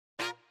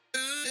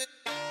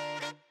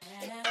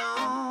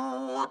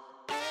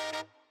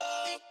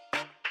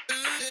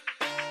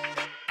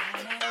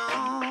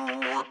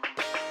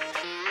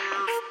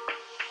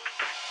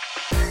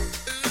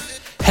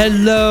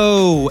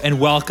Hello, and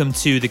welcome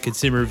to the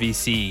Consumer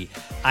VC.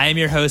 I am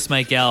your host,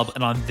 Mike Gelb,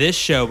 and on this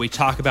show, we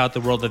talk about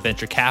the world of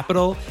venture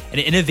capital and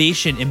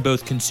innovation in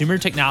both consumer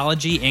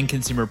technology and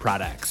consumer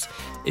products.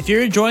 If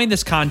you're enjoying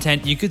this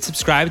content, you could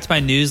subscribe to my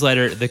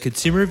newsletter,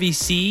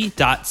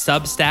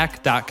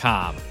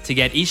 theconsumervc.substack.com, to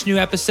get each new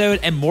episode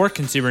and more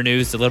consumer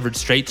news delivered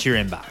straight to your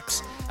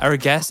inbox. Our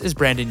guest is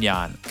Brandon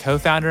Yahn,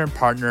 co-founder and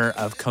partner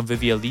of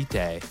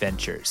Convivialité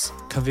Ventures.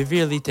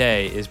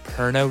 Convivialité is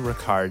Pernod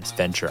Ricard's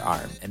venture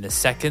arm and the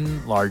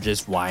second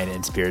largest wine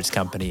and spirits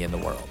company in the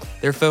world.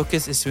 Their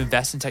focus is to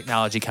invest in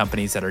technology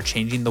companies that are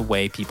changing the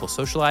way people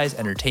socialize,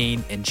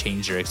 entertain, and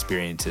change their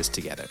experiences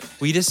together.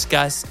 We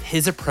discuss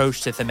his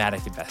approach to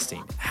thematic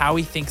investing, how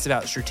he thinks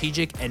about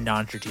strategic and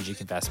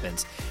non-strategic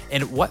investments,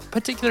 and what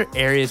particular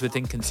areas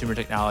within consumer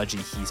technology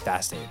he's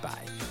fascinated by.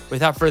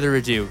 Without further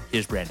ado,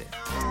 here's Brandon.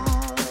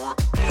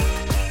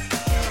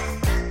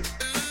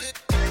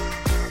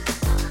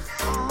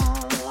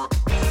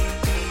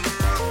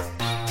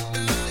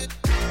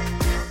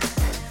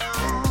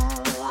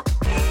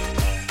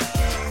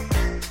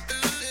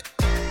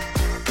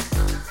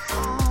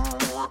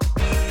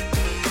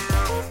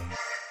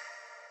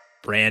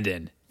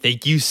 Brandon,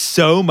 thank you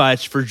so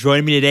much for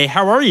joining me today.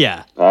 How are you?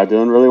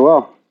 Doing really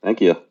well. Thank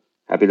you.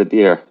 Happy to be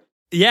here.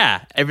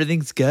 Yeah,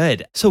 everything's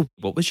good. So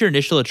what was your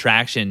initial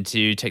attraction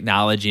to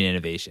technology and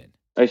innovation?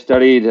 I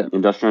studied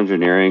industrial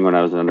engineering when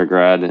I was an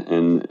undergrad,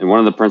 and one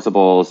of the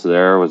principles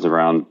there was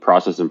around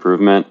process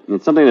improvement. And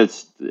it's something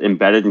that's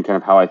embedded in kind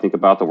of how I think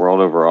about the world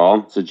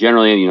overall. So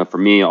generally, for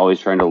me, always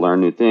trying to learn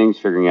new things,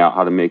 figuring out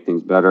how to make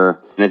things better.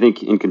 And I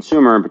think in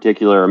consumer in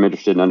particular, I'm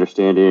interested in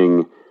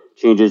understanding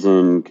changes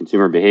in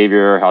consumer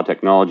behavior, how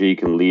technology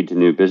can lead to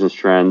new business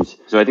trends.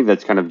 So I think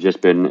that's kind of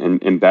just been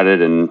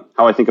embedded in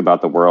how I think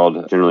about the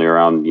world generally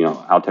around,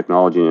 how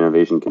technology and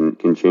innovation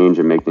can change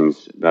and make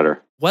things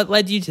better. What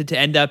led you to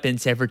end up in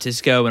San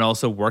Francisco and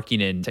also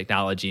working in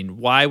technology? And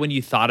why, when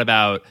you thought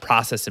about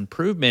process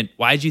improvement,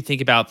 why did you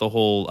think about the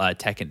whole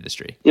tech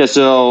industry? Yeah,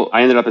 so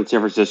I ended up in San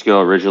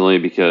Francisco originally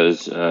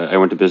because I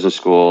went to business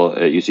school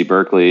at UC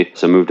Berkeley.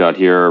 So moved out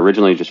here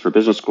originally just for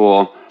business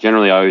school.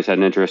 Generally, I always had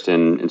an interest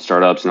in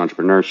startups and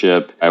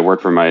entrepreneurship. I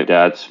worked for my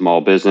dad's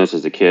small business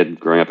as a kid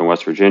growing up in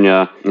West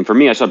Virginia. And for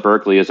me, I saw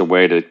Berkeley as a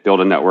way to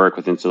build a network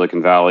within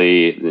Silicon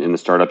Valley in the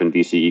startup and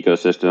VC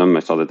ecosystem.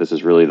 I saw that this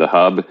is really the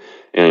hub.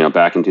 And,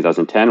 back in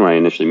 2010 when I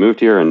initially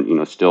moved here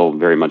and, still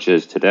very much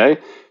is today.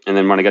 And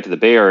then when I got to the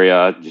Bay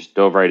Area, just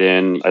dove right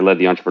in. I led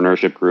the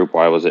entrepreneurship group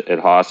while I was at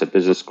Haas at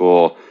business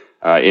school.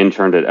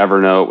 Interned at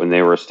Evernote when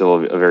they were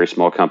still a very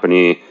small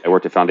company. I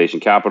worked at Foundation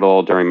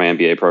Capital during my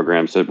MBA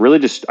program. So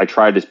really I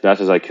tried as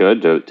best as I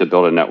could to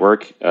build a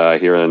network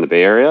here in the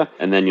Bay Area.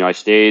 And then, I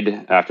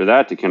stayed after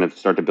that to kind of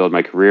start to build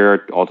my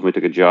career. Ultimately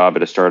took a job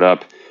at a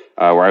startup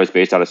where I was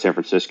based out of San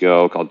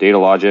Francisco called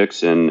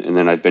Datalogics, and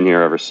then I've been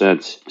here ever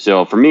since.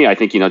 So for me, I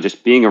think,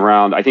 just being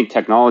around, I think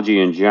technology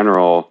in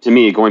general, to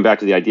me, going back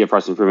to the idea of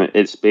process improvement,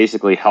 it's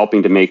basically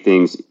helping to make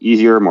things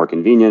easier, more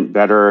convenient,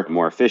 better,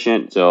 more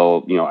efficient.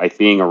 So, I think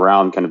being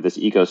around kind of this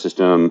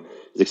ecosystem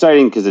is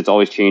exciting because it's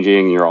always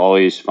changing. You're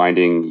always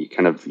finding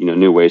kind of,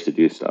 new ways to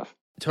do stuff.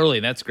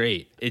 Totally. That's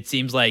great. It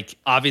seems like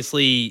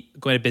obviously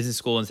going to business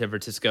school in San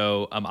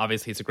Francisco,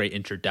 obviously it's a great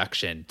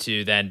introduction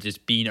to then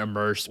just being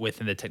immersed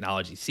within the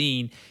technology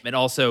scene and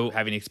also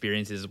having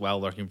experiences as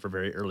well, working for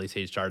very early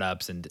stage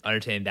startups and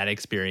understanding that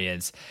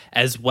experience,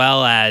 as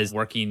well as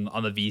working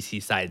on the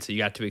VC side. So you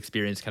got to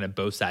experience kind of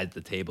both sides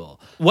of the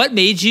table. What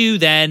made you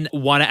then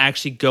want to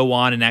actually go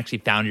on and actually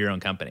found your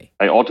own company?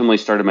 I ultimately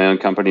started my own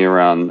company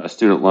around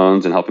student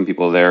loans and helping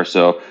people there.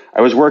 So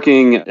I was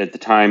working at the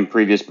time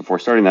before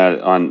starting that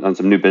on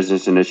some new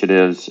business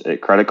initiatives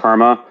at Credit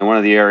Karma. And one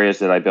of the areas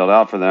that I built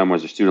out for them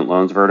was a student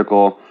loans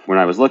vertical. When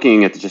I was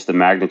looking at just the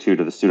magnitude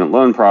of the student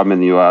loan problem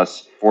in the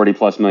US, 40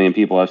 plus million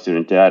people have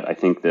student debt. I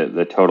think that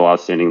the total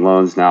outstanding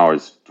loans now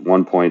is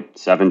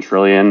 1.7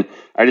 trillion.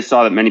 I just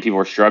saw that many people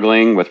were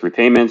struggling with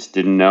repayments,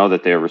 didn't know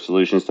that there were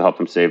solutions to help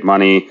them save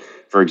money.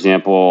 For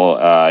example,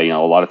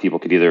 a lot of people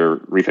could either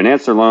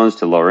refinance their loans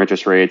to lower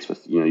interest rates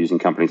with, using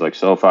companies like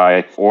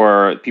SoFi,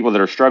 or people that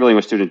are struggling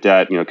with student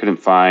debt, couldn't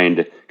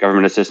find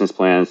government assistance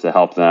plans to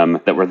help them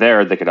that were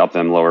there that could help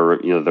them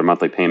lower, their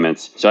monthly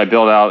payments. So I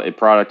built out a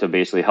product to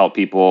basically help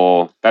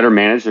people better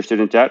manage their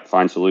student debt,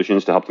 find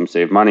solutions to help them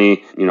save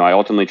money. I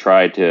ultimately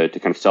tried to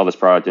kind of sell this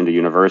product into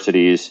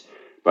universities,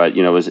 but,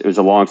 it was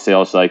a long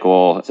sales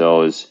cycle. So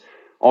it was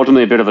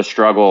ultimately a bit of a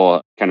struggle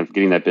kind of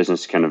getting that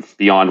business kind of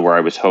beyond where I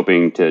was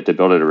hoping to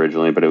build it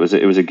originally. But it was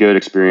a good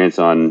experience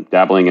on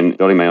dabbling in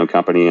building my own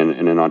company and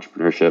in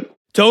entrepreneurship.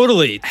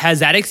 Totally. Has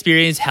that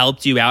experience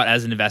helped you out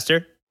as an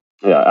investor?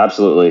 Yeah,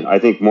 absolutely. I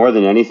think more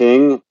than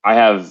anything, I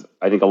have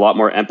a lot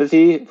more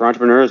empathy for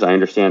entrepreneurs. I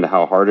understand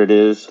how hard it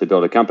is to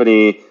build a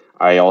company.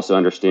 I also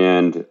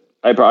understand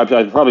I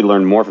probably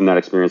learned more from that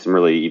experience than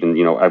really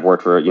even, I've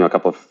worked for, a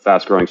couple of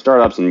fast growing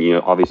startups and,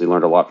 obviously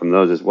learned a lot from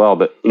those as well.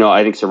 But,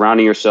 I think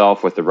surrounding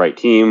yourself with the right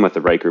team, with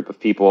the right group of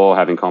people,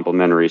 having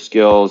complementary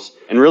skills,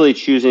 and really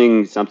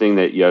choosing something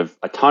that you have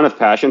a ton of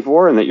passion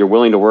for and that you're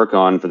willing to work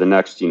on for the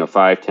next,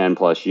 5, 10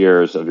 plus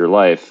years of your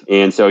life.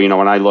 And so,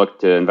 when I look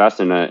to invest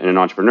in an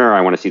entrepreneur,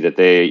 I want to see that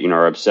they,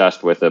 are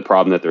obsessed with the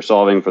problem that they're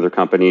solving for their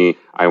company.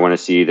 I want to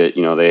see that,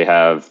 they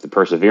have the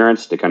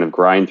perseverance to kind of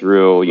grind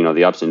through,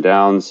 the ups and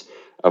downs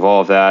of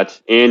all of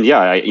that. And yeah,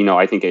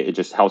 I think it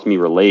just helps me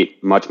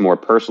relate much more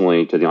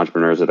personally to the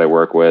entrepreneurs that I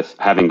work with,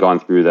 having gone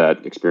through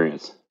that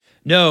experience.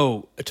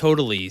 No,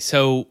 totally.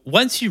 So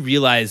once you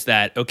realize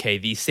that, okay,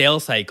 these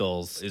sales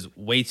cycles is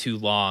way too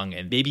long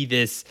and maybe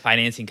this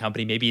financing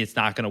company, maybe it's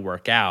not going to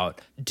work out,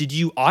 did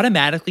you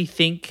automatically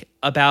think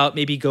about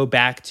maybe go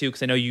back to,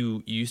 because I know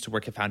you used to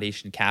work at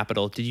Foundation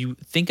Capital, did you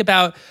think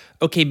about,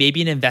 okay,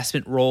 maybe an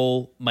investment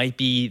role might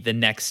be the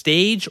next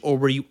stage? Or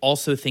were you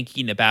also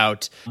thinking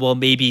about, well,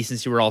 maybe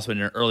since you were also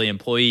an early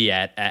employee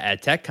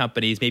at tech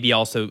companies, maybe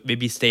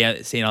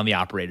staying on the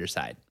operator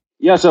side?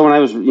 Yeah, so when I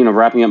was,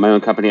 wrapping up my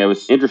own company, I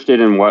was interested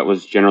in what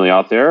was generally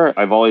out there.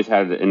 I've always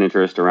had an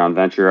interest around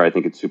venture. I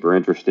think it's super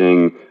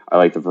interesting. I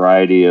like the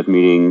variety of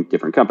meeting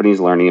different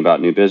companies, learning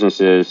about new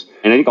businesses.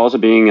 And I think also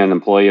being an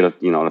employee at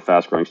a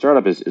fast-growing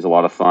startup is a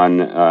lot of fun,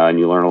 and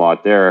you learn a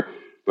lot there.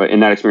 But in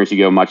that experience, you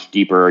go much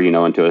deeper,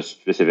 into a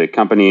specific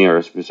company or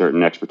a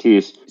certain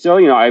expertise. So,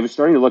 I was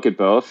starting to look at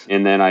both.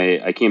 And then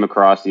I came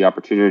across the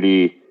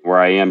opportunity where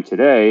I am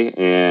today,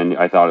 and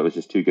I thought it was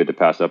just too good to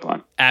pass up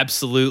on.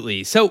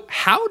 Absolutely. So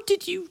how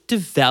did you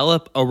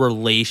develop a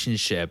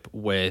relationship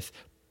with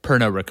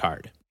Pernod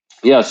Ricard?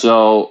 Yeah,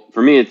 so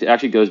for me, it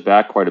actually goes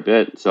back quite a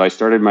bit. So I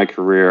started my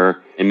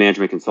career in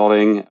management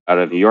consulting out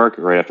of New York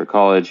right after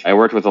college. I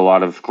worked with a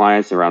lot of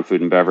clients around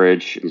food and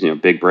beverage,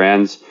 big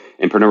brands,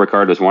 and Pernod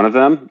Ricard was one of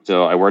them.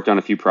 So I worked on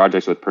a few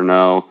projects with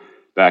Pernod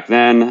back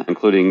then,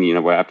 including,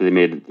 after they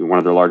made one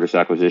of their largest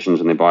acquisitions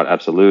when they bought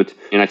Absolut.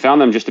 And I found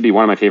them just to be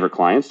one of my favorite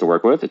clients to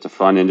work with. It's a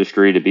fun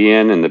industry to be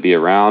in and to be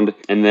around.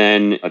 And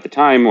then at the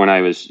time when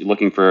I was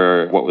looking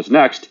for what was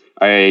next,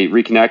 I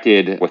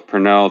reconnected with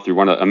Pernod through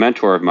a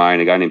mentor of mine,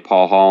 a guy named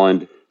Paul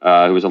Holland,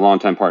 who was a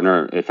longtime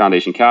partner at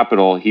Foundation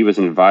Capital. He was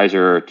an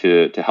advisor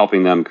to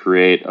helping them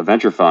create a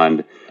venture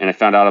fund. And I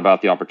found out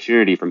about the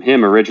opportunity from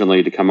him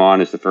originally to come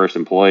on as the first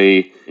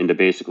employee and to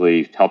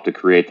basically help to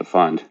create the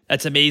fund.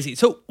 That's amazing.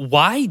 So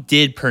why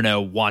did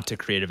Pernod want to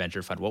create a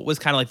venture fund? What was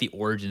kind of like the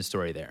origin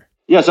story there?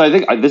 Yeah, so I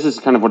think this is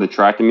kind of what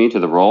attracted me to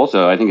the role.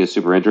 So I think it's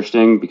super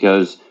interesting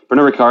because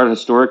Pernod Ricard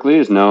historically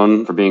is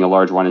known for being a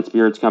large wine and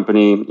spirits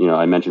company.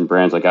 I mentioned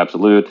brands like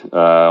Absolut,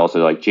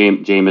 also like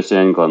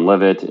Jameson,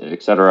 Glenlivet,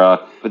 et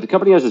cetera. But the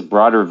company has this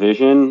broader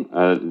vision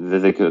that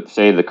they could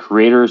say the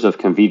creators of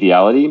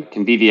conviviality.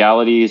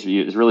 Conviviality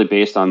is really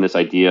based on this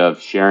idea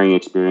of sharing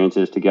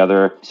experiences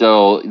together.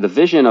 So the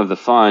vision of the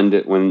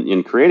fund when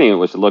in creating it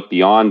was to look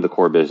beyond the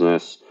core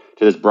business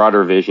to this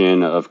broader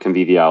vision of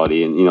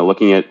conviviality and,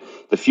 looking at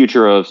the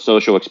future of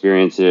social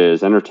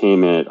experiences,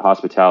 entertainment,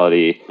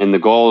 hospitality. And the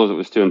goal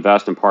was to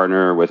invest and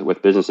partner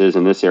with businesses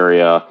in this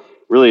area,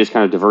 really is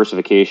kind of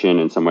diversification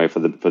in some way for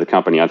the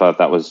company. I thought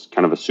that was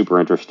kind of a super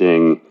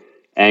interesting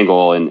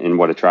angle and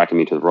what attracted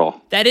me to the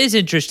role. That is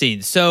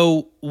interesting.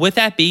 So with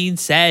that being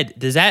said,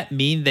 does that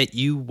mean that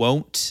you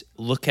won't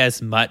look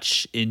as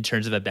much in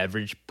terms of a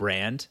beverage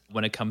brand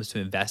when it comes to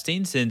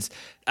investing? Since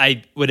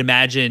I would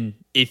imagine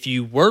if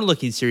you were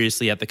looking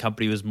seriously at the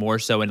company, it was more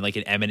so in like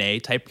an M&A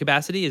type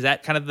capacity. Is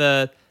that kind of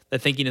the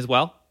thinking as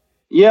well?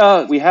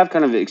 Yeah, we have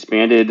kind of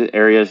expanded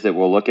areas that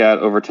we'll look at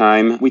over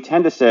time. We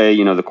tend to say,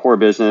 the core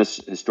business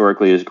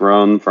historically has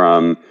grown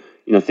from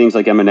things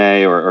like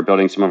M&A or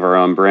building some of our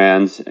own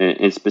brands,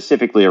 and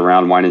specifically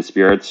around wine and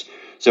spirits.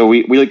 So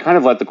we kind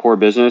of let the core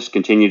business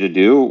continue to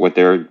do what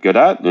they're good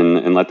at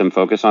and let them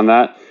focus on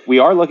that. We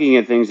are looking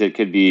at things that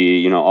could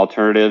be,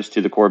 alternatives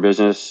to the core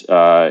business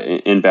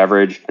in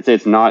beverage. I'd say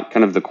it's not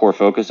kind of the core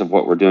focus of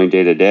what we're doing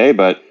day to day,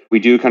 but we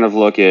do kind of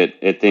look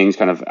at things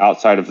kind of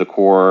outside of the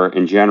core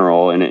in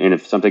general. And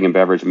if something in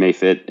beverage may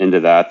fit into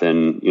that,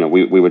 then,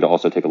 we would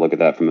also take a look at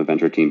that from a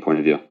venture team point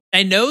of view.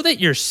 I know that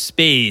your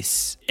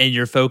space and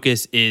your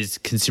focus is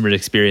consumer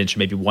experience, or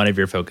maybe one of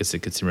your focus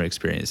is consumer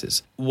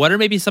experiences. What are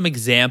maybe some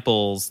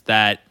examples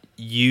that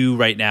you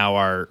right now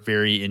are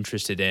very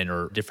interested in,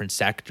 or different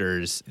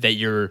sectors that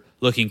you're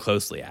looking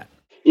closely at?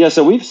 Yeah,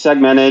 so we've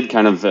segmented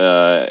kind of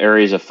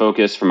areas of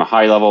focus from a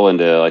high level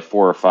into like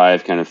 4 or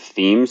 5 kind of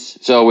themes.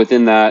 So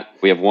within that,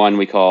 we have one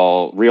we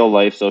call real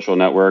life social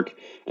network.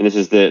 And this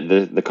is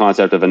the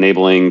concept of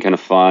enabling kind of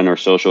fun or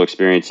social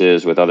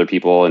experiences with other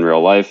people in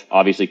real life.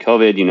 Obviously,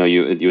 COVID,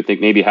 you would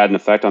think maybe had an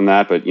effect on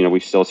that, but,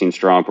 we've still seen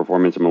strong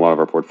performance in a lot of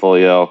our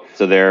portfolio.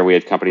 So there we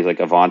had companies like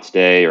Avant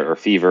Stay or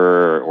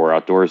Fever or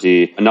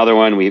Outdoorsy. Another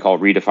one we call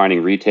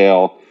redefining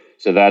retail.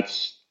 So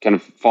that's kind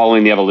of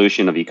following the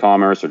evolution of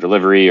e-commerce or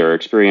delivery or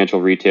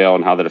experiential retail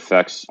and how that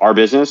affects our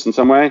business in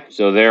some way.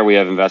 So there we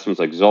have investments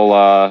like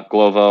Zola,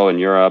 Glovo in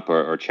Europe,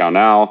 or Chow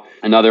Now.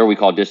 Another we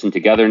call distant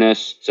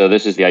togetherness. So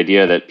this is the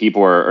idea that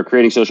people are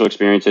creating social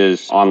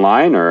experiences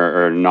online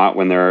or not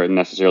when they're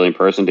necessarily in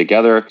person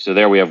together. So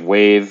there we have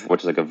Wave,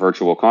 which is like a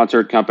virtual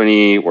concert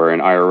company. We're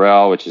in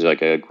IRL, which is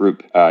like a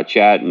group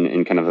chat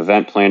and kind of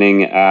event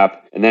planning app.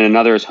 And then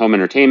another is home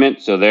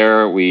entertainment. So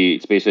there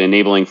it's basically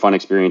enabling fun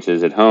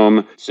experiences at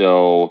home.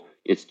 So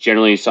it's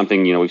generally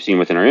something, we've seen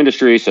within our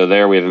industry. So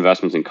there we have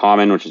investments in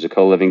Common, which is a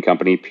co-living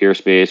company,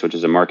 Peerspace, which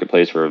is a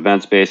marketplace for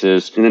event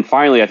spaces. And then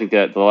finally, I think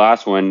that the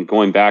last one,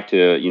 going back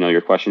to,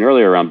 your question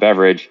earlier around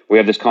beverage, we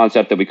have this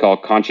concept that we call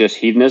conscious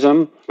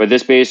hedonism, where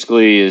this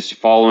basically is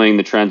following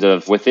the trends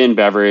of within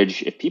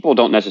beverage. If people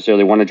don't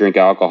necessarily want to drink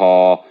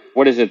alcohol,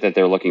 what is it that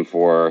they're looking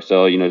for?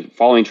 So,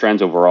 following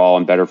trends overall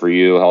and better for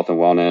you, health and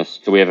wellness.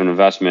 So we have an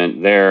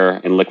investment there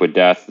in Liquid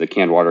Death, the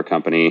canned water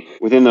company.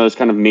 Within those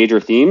kind of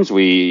major themes,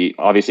 we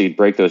obviously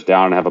break those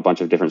down and have a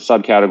bunch of different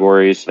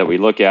subcategories that we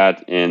look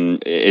at.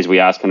 And as we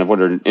ask kind of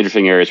what are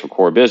interesting areas for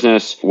core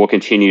business, we'll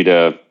continue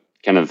to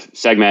kind of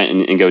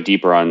segment and go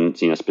deeper on,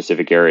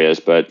 specific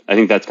areas. But I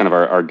think that's kind of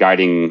our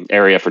guiding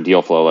area for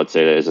deal flow, let's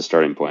say, as a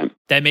starting point.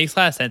 That makes a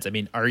lot of sense. I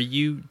mean,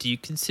 do you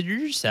consider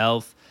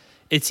yourself,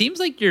 it seems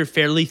like you're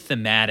fairly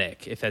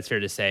thematic, if that's fair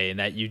to say, in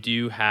that you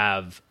do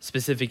have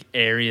specific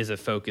areas of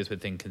focus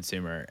within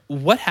consumer.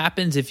 What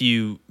happens if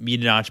you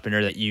meet an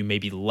entrepreneur that you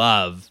maybe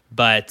love,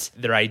 but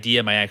their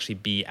idea might actually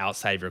be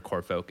outside of your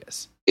core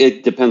focus?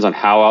 It depends on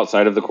how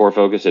outside of the core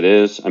focus it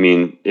is. I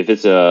mean, if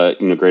it's a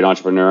great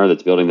entrepreneur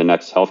that's building the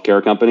next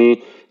healthcare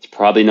company, it's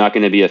probably not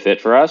going to be a fit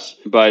for us.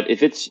 But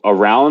if it's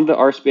around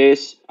our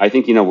space, I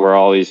think, we're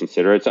always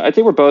considerate. So I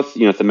think we're both,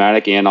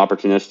 thematic and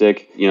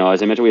opportunistic.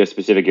 As I mentioned, we have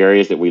specific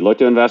areas that we look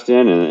to invest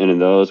in, and in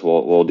those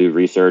we'll do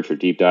research or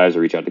deep dives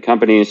or reach out to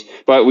companies.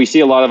 But we see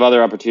a lot of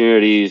other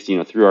opportunities,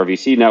 through our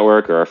VC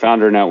network or our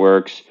founder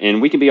networks,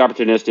 and we can be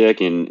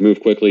opportunistic and move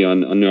quickly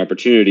on new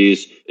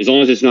opportunities as long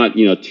as it's not,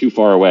 too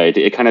far away.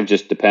 It kind of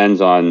just depends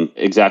on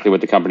exactly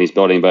what the company's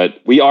building. But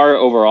we are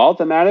overall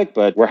thematic,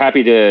 but we're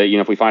happy to,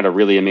 if we find a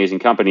really amazing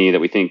company that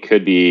we think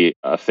could be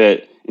a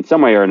fit in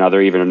some way or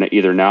another,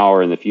 either now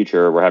or in the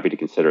future, we're happy to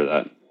consider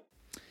that.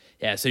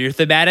 Yeah, so you're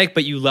thematic,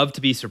 but you love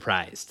to be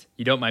surprised.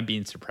 You don't mind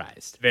being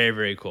surprised. Very,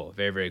 very cool.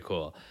 Very, very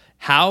cool.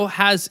 How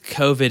has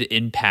COVID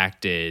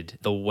impacted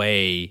the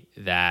way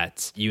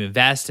that you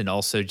invest and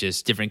also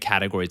just different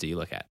categories that you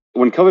look at?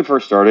 When COVID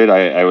first started,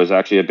 I was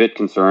actually a bit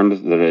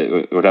concerned that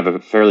it would have a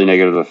fairly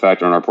negative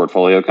effect on our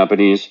portfolio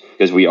companies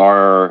because we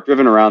are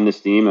driven around this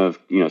theme of,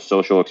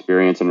 social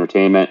experience,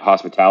 entertainment,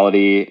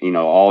 hospitality,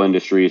 all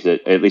industries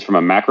that, at least from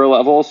a macro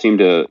level, seem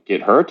to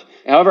get hurt.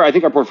 However, I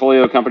think our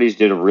portfolio companies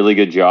did a really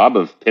good job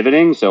of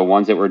pivoting. So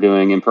ones that were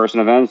doing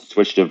in-person events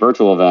switched to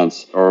virtual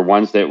events, or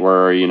ones that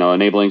were,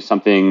 enabling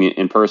something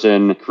in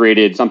person,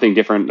 created something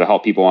different to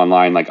help people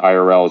online, like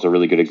IRL is a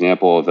really good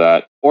example of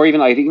that. Or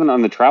even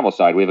on the travel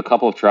side, we have a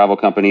couple of travel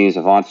companies,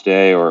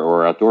 AvantStay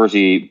or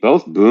Outdoorsy,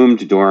 both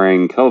boomed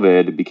during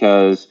COVID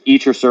because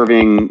each are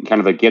serving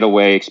kind of a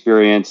getaway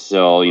experience.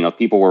 So,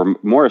 people were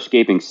more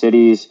escaping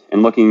cities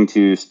and looking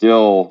to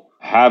still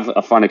have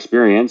a fun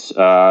experience,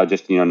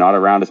 just, not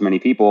around as many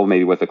people,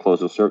 maybe with a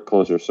closer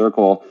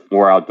circle,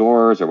 more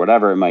outdoors or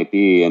whatever it might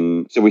be.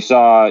 And so we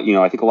saw,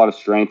 I think a lot of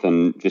strength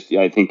and just,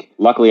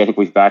 luckily,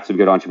 we've backed some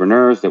good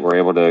entrepreneurs that were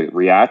able to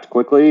react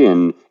quickly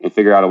and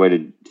figure out a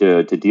way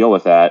to deal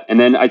with that. And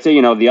then I'd say,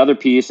 the other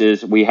piece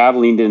is we have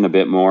leaned in a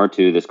bit more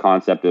to this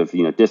concept of,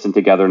 distant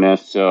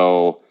togetherness.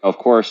 So of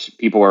course,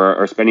 people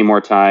are spending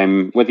more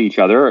time with each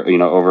other,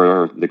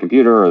 over the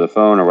computer or the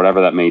phone or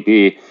whatever that may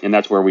be. And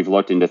that's where we've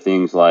looked into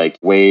things like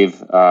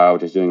Wave,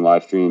 which is doing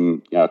live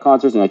stream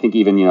concerts. And I think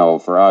even,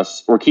 for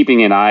us, we're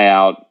keeping an eye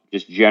out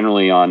just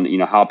generally on,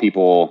 how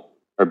people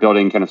are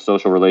building kind of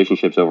social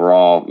relationships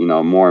overall,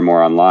 more and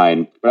more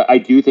online. But I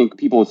do think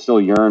people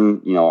still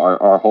yearn,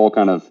 our whole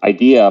kind of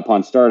idea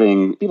upon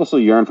starting, people still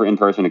yearn for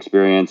in-person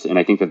experience. And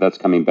I think that that's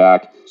coming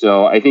back.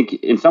 So I think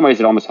in some ways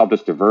it almost helped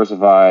us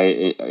diversify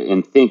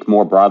and think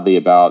more broadly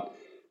about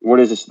what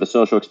is the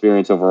social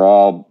experience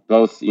overall,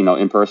 both,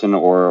 in person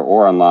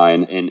or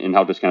online, and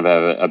help us kind of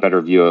have a better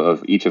view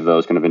of each of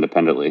those kind of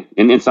independently.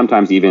 And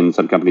sometimes even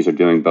some companies are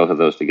doing both of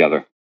those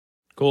together.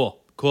 Cool.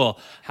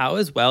 How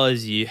as well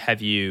as have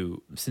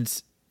you,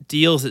 since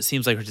deals, it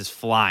seems like are just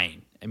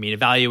flying. I mean,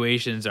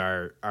 evaluations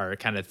are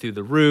kind of through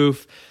the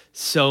roof.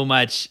 So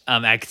much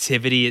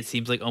activity. It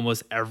seems like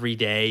almost every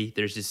day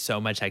there's just so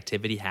much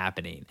activity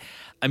happening.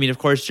 I mean, of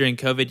course, during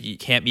COVID, you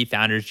can't meet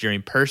founders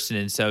during person.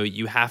 And so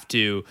you have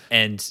to,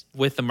 and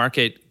with the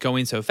market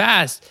going so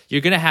fast,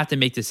 you're going to have to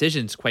make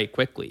decisions quite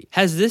quickly.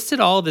 Has this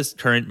at all, this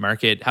current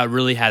market, how it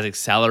really has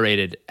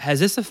accelerated, has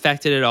this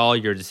affected at all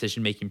your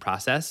decision-making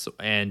process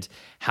and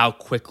how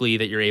quickly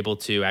that you're able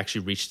to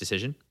actually reach a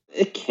decision?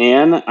 It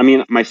can. I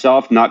mean,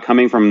 myself, not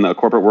coming from the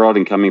corporate world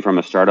and coming from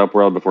a startup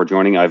world before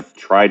joining, I've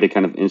tried to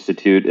kind of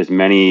institute as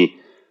many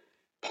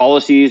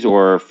policies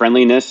or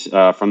friendliness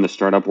from the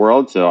startup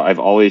world. So I've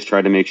always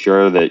tried to make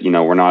sure that,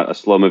 we're not a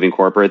slow moving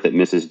corporate that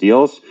misses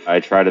deals. I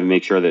try to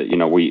make sure that,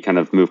 we kind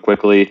of move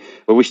quickly,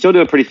 but we still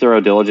do a pretty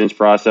thorough diligence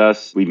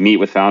process. We meet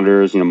with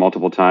founders,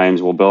 multiple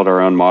times. We'll build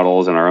our own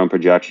models and our own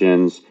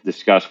projections,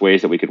 discuss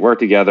ways that we could work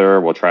together.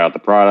 We'll try out the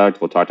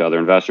product. We'll talk to other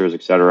investors,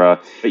 et cetera.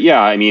 But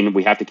yeah, I mean,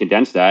 we have to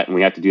condense that and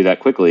we have to do that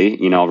quickly.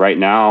 Right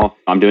now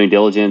I'm doing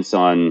diligence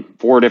on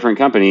 4 different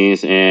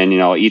companies and,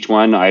 each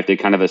one I have to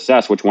kind of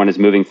assess which one is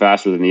moving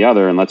faster than the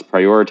other, and let's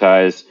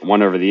prioritize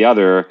one over the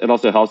other. It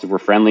also helps if we're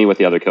friendly with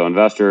the other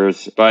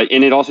co-investors,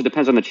 and it also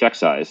depends on the check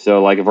size.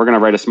 So like if we're going to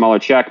write a smaller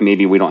check,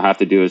 maybe we don't have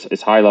to do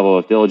as high level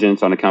of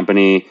diligence on a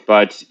company,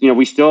 but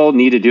we still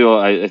need to do,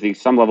 I think,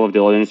 some level of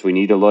diligence. We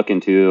need to look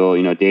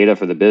into, data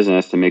for the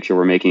business to make sure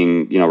we're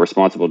making, a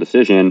responsible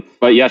decision.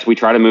 But yes, we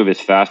try to move as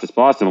fast as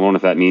possible. And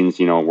if that means,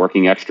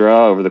 working extra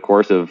over the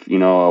course of,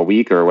 a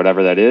week or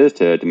whatever that is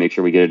to make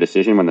sure we get a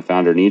decision when the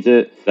founder needs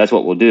it, that's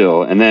what we'll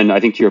do. And then I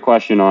think to your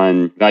question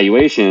on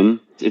valuation,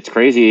 it's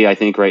crazy, I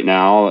think, right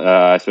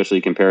now,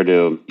 especially compared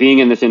to being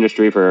in this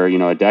industry for,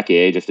 a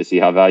decade, just to see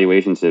how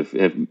valuations have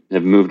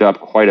moved up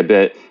quite a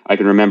bit. I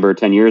can remember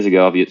 10 years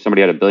ago, if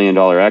somebody had $1 billion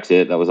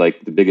exit, that was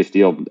like the biggest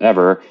deal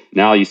ever.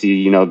 Now you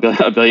see, a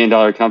 $1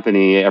 billion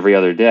company every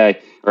other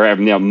day, or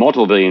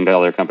multiple $1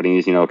 billion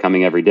companies,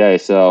 coming every day.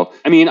 So,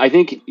 I mean, I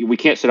think we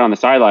can't sit on the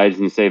sidelines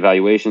and say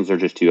valuations are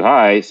just too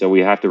high. So we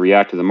have to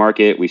react to the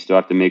market. We still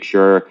have to make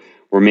sure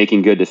we're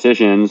making good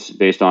decisions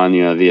based on,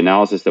 the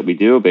analysis that we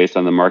do, based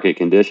on the market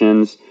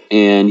conditions.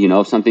 And,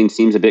 if something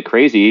seems a bit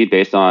crazy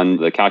based on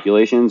the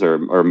calculations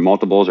or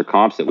multiples or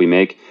comps that we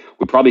make,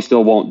 we probably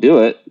still won't do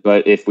it.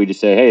 But if we just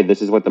say, hey,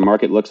 this is what the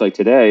market looks like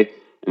today,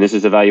 and this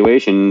is the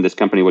valuation this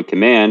company would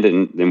command,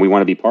 and we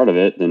want to be part of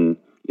it, then,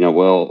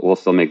 we'll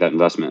still make that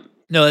investment.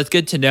 No, that's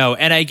good to know.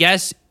 And I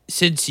guess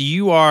since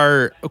you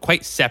are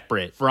quite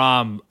separate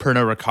from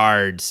Pernod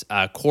Ricard's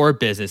core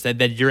business, then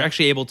you're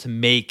actually able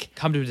to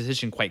come to a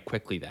decision quite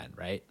quickly then,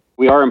 right?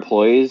 We are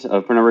employees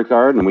of Pernod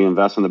Ricard and we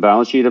invest on the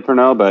balance sheet of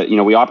Pernod, but,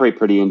 we operate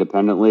pretty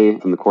independently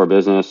from the core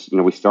business.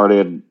 We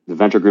started the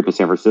venture group in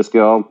San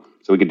Francisco,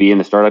 so we could be in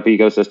the startup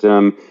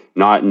ecosystem,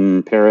 not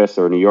in Paris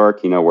or New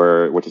York,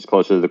 which is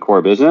closer to the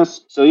core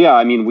business. So yeah,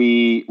 I mean,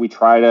 we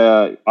try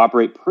to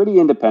operate pretty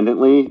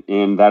independently,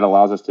 and that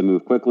allows us to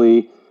move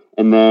quickly.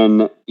 And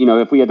then,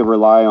 if we had to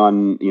rely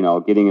on,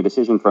 getting a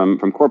decision from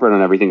corporate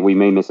on everything, we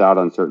may miss out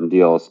on certain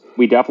deals.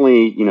 We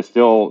definitely,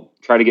 still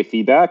try to get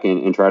feedback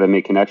and try to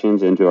make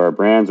connections into our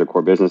brands or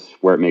core business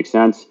where it makes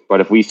sense. But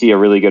if we see a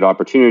really good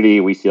opportunity,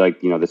 we see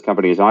this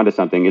company is onto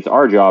something, it's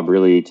our job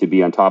really to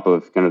be on top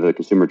of kind of the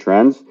consumer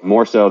trends,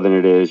 more so than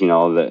it is,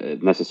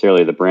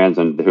 necessarily the brands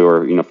and who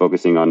are,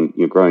 focusing on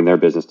growing their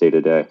business day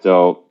to day.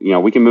 So,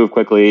 we can move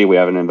quickly. We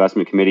have an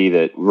investment committee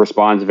that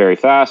responds very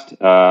fast.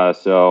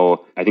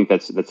 So I think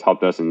that's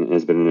helped us and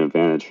has been an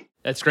advantage.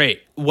 That's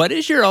great. What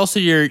is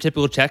your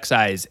typical check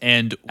size,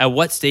 and at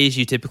what stage do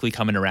you typically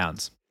come in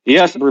rounds?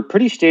 Yes, we're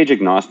pretty stage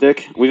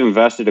agnostic. We've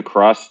invested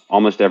across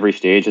almost every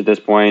stage at this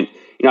point.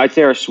 I'd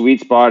say our sweet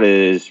spot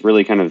is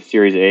really kind of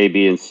Series A,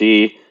 B, and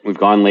C. We've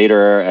gone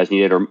later as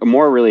needed, or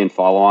more really in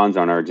follow-ons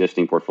on our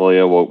existing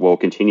portfolio. We'll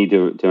continue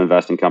to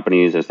invest in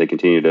companies as they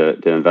continue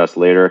to invest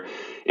later.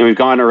 And we've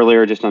gone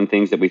earlier just on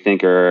things that we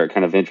think are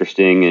kind of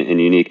interesting and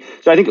unique.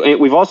 So I think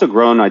we've also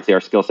grown, I'd say, our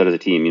skill set as a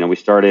team. We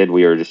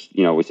were just,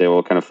 we say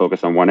we'll kind of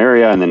focus on one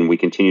area, and then we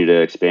continue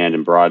to expand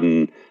and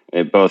broaden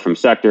both from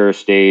sector,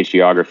 stage,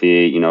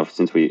 geography,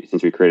 since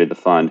we created the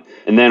fund.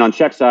 And then on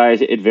check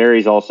size, it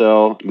varies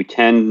also. We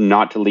tend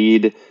not to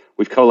lead.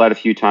 We've co-led a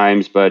few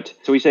times, but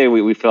so we say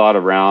we fill out a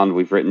round.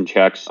 We've written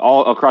checks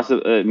all across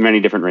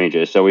many different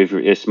ranges. So we've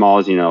as small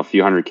as, a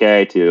few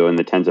 $100K to in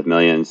the tens of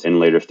millions in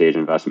later stage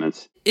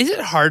investments. Is it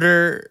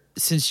harder,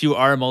 since you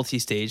are a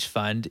multi-stage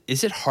fund,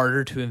 is it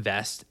harder to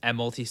invest at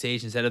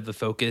multi-stage instead of the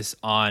focus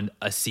on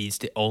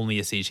only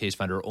a seed stage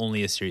fund or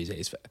only a Series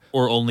A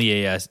or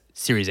only a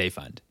Series A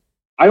fund?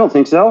 I don't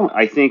think so.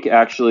 I think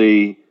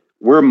actually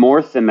we're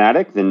more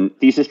thematic than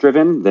thesis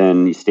driven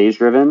than stage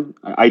driven.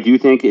 I do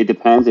think it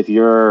depends if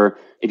you're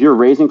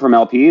raising from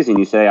LPs and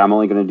you say, I'm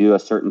only going to do a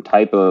certain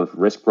type of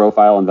risk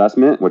profile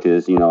investment, which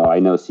is, I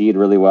know seed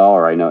really well,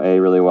 or I know A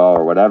really well,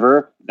 or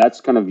whatever.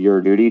 That's kind of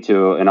your duty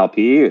to an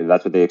LP.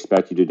 That's what they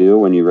expect you to do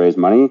when you raise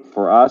money.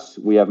 For us,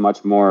 we have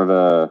much more of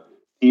a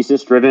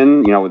thesis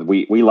driven.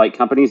 We like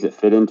companies that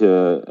fit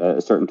into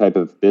a certain type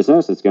of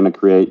business. It's going to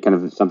create kind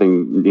of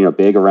something,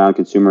 big around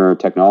consumer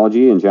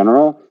technology in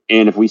general.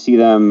 And if we see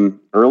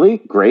them early,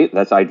 great.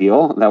 That's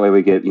ideal. That way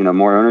we get,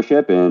 more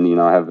ownership and,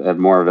 have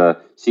more of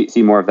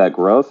see more of that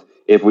growth.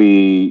 If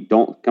we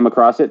don't come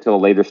across it till a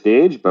later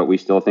stage, but we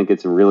still think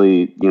it's a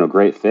really,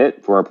 great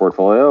fit for our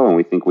portfolio and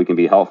we think we can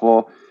be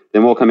helpful,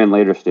 then we'll come in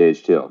later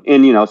stage too.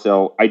 And,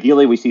 so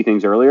ideally we see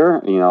things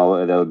earlier,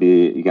 that would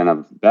be kind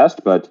of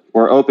best, but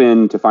we're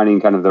open to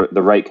finding kind of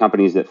the right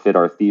companies that fit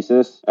our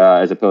thesis,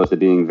 as opposed to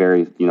being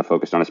very,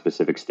 focused on a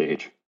specific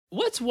stage.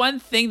 What's one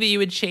thing that you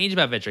would change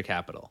about venture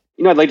capital?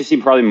 I'd like to see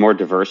probably more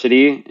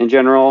diversity in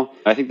general.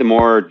 I think the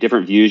more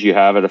different views you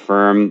have at a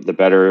firm, the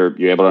better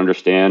you're able to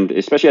understand,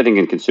 especially I think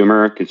in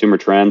consumer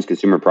trends,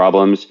 consumer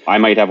problems. I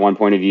might have one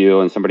point of view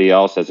and somebody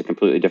else has a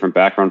completely different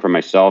background from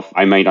myself.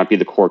 I might not be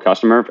the core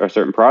customer for a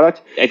certain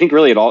product. I think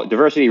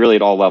diversity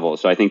at all levels.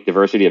 So I think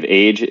diversity of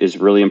age is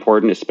really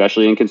important,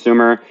 especially in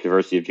consumer,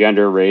 diversity of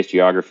gender, race,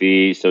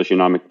 geography,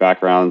 socioeconomic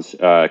backgrounds,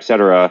 et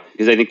cetera.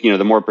 Because I think,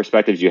 the more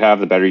perspectives you have,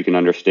 the better you can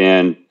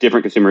understand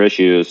different consumer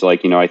issues.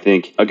 Like, I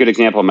think a good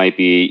example might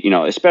be,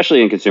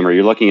 especially in consumer,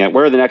 you're looking at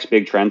where are the next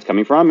big trends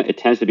coming from. It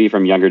tends to be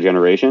from younger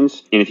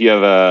generations. And if you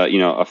have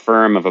a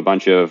firm of a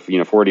bunch of,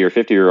 40 or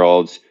 50 year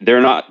olds,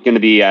 they're not going to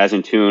be as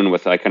in tune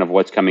with like kind of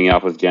what's coming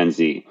up with Gen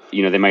Z.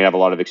 They might have a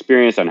lot of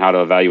experience on how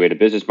to evaluate a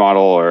business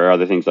model or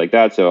other things like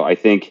that. So I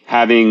think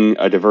having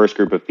a diverse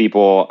group of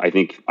people, I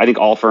think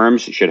all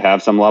firms should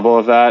have some level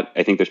of that.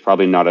 I think there's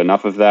probably not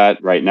enough of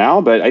that right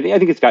now, but I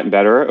think it's gotten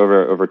better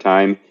over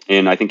time.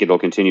 And I think it'll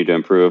continue to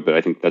improve. But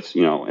I think that's,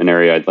 an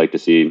area I'd like to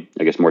see,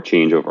 I guess, more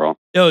change overall.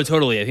 No,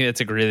 totally. I think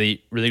that's a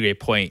really, really great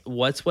point.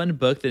 What's one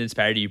book that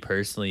inspired you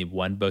personally?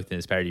 One book that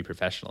inspired you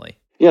professionally?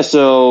 Yeah,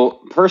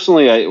 so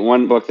personally,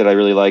 one book that I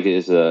really like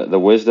is The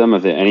Wisdom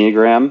of the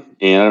Enneagram.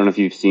 And I don't know if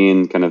you've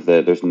seen kind of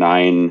there's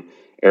 9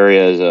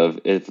 areas of,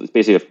 it's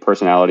basically of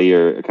personality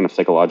or kind of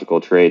psychological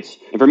traits.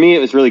 And for me, it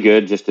was really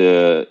good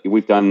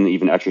we've done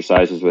even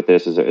exercises with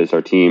this as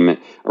our team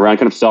around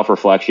kind of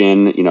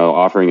self-reflection,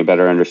 offering a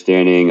better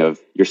understanding of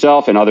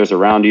yourself and others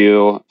around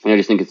you. And I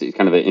just think it's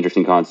kind of an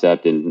interesting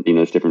concept and,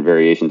 there's different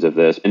variations of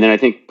this. And then I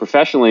think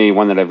professionally,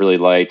 one that I've really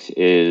liked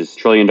is $1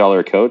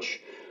 Trillion Coach,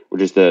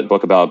 which is the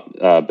book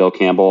about Bill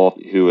Campbell,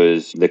 who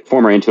was the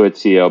former Intuit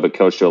CEO, but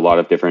coached to a lot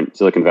of different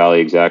Silicon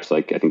Valley execs,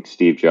 like I think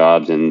Steve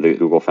Jobs and the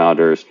Google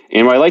founders.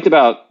 And what I liked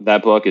about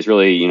that book is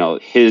really,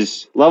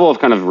 his level of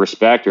kind of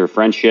respect or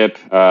friendship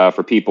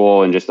for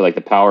people and just like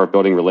the power of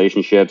building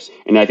relationships.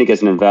 And I think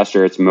as an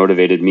investor, it's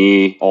motivated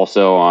me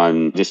also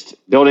on just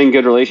building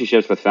good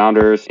relationships with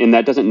founders. And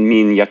that doesn't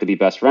mean you have to be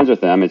best friends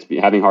with them. It's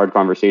having hard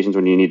conversations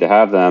when you need to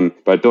have them,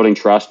 but building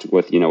trust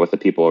with, with the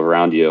people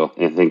around you.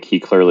 And I think he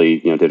clearly,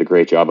 did a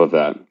great job of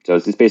that. So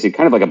it's basically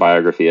kind of like a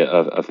biography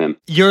of him.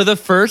 You're the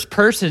first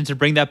person to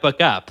bring that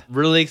book up.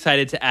 Really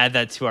excited to add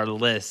that to our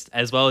list,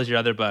 as well as your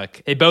other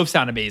book. They both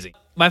sound amazing.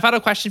 My final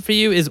question for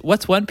you is,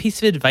 what's one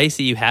piece of advice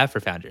that you have for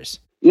founders?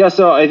 Yeah,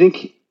 so I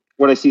think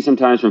what I see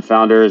sometimes from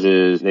founders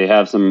is they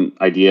have some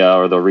idea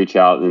or they'll reach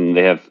out and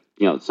they have,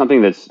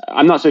 something that's,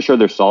 I'm not so sure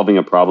they're solving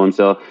a problem.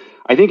 So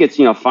I think it's,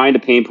 find a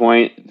pain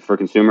point for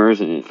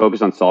consumers and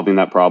focus on solving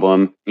that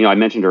problem. I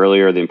mentioned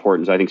earlier the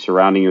importance, I think,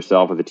 surrounding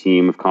yourself with a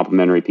team of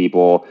complementary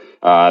people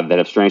that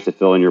have strengths to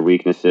fill in your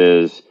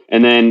weaknesses.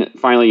 And then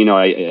finally,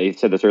 I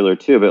said this earlier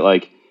too, but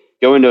like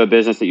go into a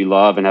business that you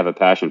love and have a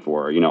passion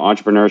for.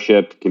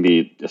 Entrepreneurship can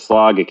be a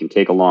slog. It can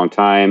take a long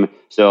time.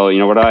 So,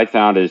 what I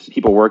found is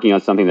people working on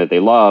something that they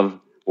love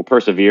will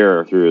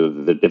persevere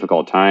through the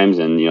difficult times.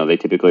 And, they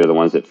typically are the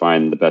ones that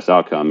find the best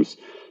outcomes.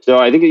 So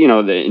I think,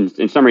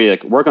 in summary,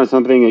 like work on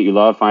something that you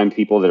love, find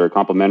people that are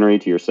complementary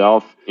to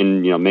yourself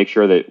and, make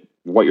sure that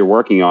what you're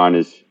working on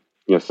is,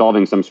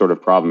 solving some sort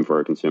of problem for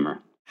a consumer.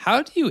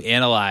 How do you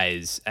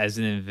analyze as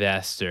an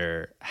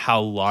investor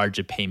how large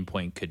a pain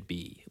point could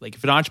be? Like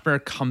if an entrepreneur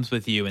comes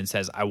with you and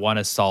says,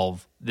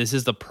 this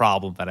is the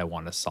problem that I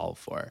want to solve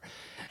for.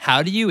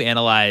 How do you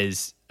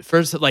analyze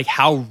first, like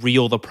how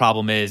real the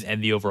problem is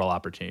and the overall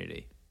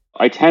opportunity?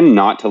 I tend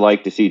not to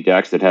like to see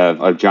decks that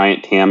have a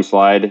giant TAM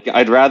slide.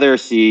 I'd rather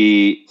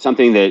see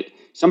something that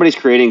somebody's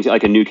creating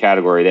like a new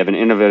category. They have an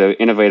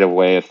innovative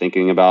way of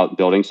thinking about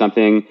building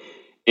something.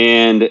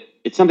 And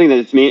it's something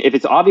that if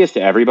it's obvious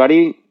to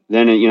everybody,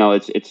 then,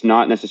 it's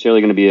not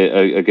necessarily going to be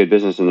a good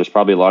business. And there's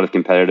probably a lot of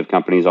competitive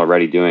companies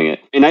already doing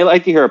it. And I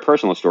like to hear a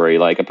personal story.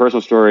 Like a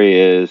personal story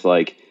is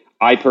like,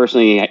 I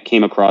personally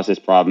came across this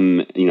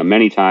problem,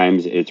 many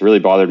times. It's really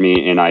bothered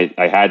me, and I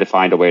had to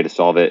find a way to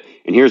solve it.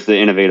 And here's the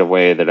innovative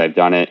way that I've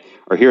done it.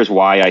 Or here's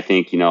why I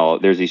think,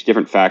 there's these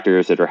different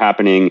factors that are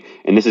happening,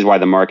 and this is why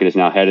the market is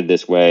now headed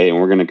this way, and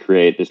we're going to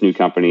create this new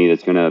company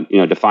that's going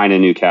to, define a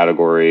new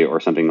category or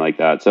something like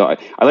that. So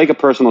I like a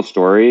personal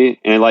story,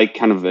 and I like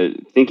kind of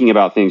thinking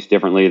about things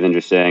differently than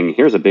just saying,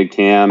 here's a big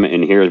TAM,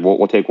 and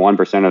we'll take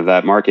 1% of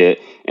that market,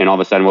 and all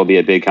of a sudden we'll be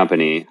a big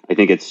company. I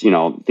think it's,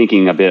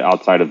 thinking a bit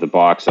outside of the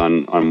box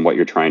on what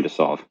you're trying to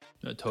solve.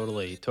 No,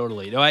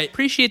 totally. No, I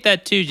appreciate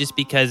that too, just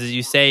because, as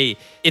you say,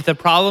 if the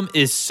problem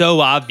is so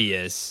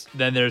obvious,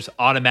 then there's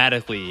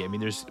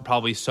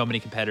probably so many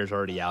competitors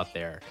already out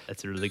there.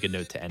 That's a really good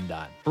note to end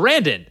on.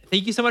 Brandon,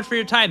 thank you so much for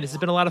your time. This has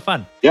been a lot of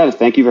fun. Yeah,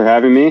 thank you for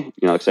having me.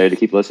 Excited to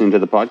keep listening to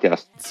the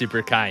podcast.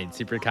 Super kind.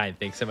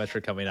 Thanks so much for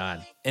coming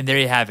on. And there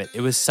you have it.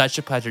 It was such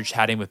a pleasure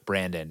chatting with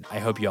Brandon. I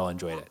hope you all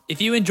enjoyed it.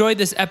 If you enjoyed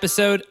this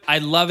episode,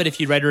 I'd love it if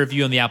you'd write a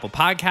review on the Apple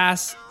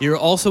Podcasts. You're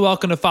also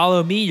welcome to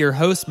follow me, your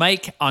host,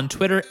 Mike, on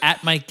Twitter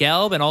 @Mike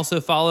Gelb, and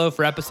also follow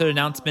for episode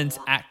announcements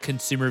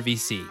 @Consumer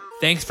VC.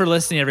 Thanks for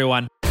listening,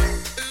 everyone.